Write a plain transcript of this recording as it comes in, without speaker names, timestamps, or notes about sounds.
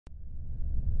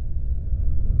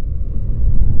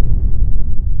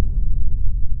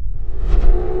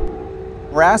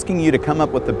we're asking you to come up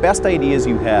with the best ideas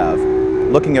you have,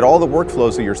 looking at all the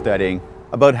workflows that you're studying,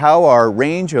 about how our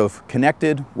range of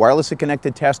connected, wirelessly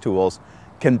connected test tools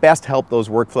can best help those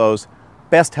workflows,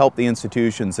 best help the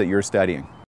institutions that you're studying.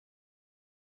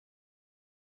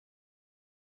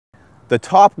 The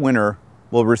top winner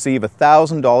will receive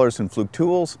 $1,000 in Fluke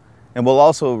tools, and will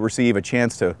also receive a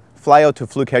chance to fly out to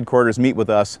Fluke headquarters, meet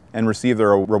with us, and receive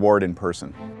their reward in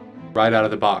person. Right out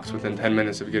of the box, within 10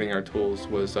 minutes of getting our tools,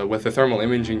 was with the thermal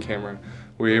imaging camera,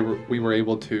 we were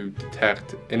able to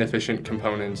detect inefficient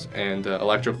components and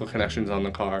electrical connections on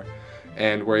the car,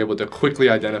 and we're able to quickly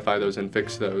identify those and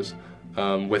fix those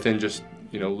within just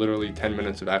literally 10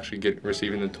 minutes of actually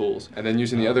receiving the tools. And then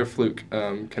using the other Fluke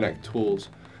Connect tools,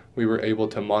 we were able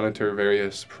to monitor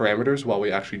various parameters while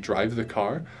we actually drive the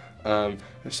car,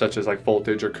 such as like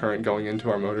voltage or current going into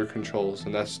our motor controls,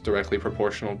 and that's directly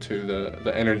proportional to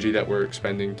the energy that we're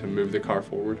expending to move the car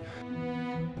forward.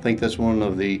 I think that's one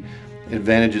of the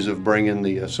advantages of bringing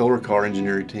the solar car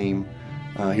engineering team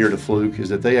here to Fluke, is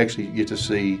that they actually get to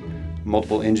see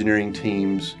multiple engineering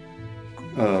teams,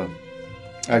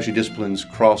 actually disciplines,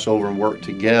 cross over and work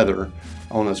together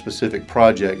on a specific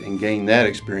project and gain that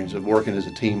experience of working as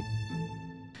a team.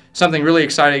 Something really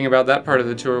exciting about that part of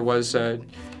the tour was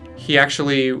he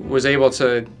actually was able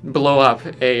to blow up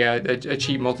a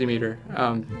cheap multimeter,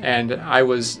 and I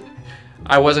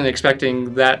wasn't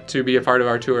expecting that to be a part of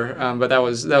our tour, but that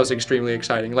was extremely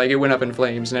exciting. Like, it went up in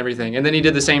flames and everything, and then he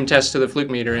did the same test to the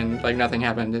Fluke meter, and like nothing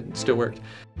happened. It still worked.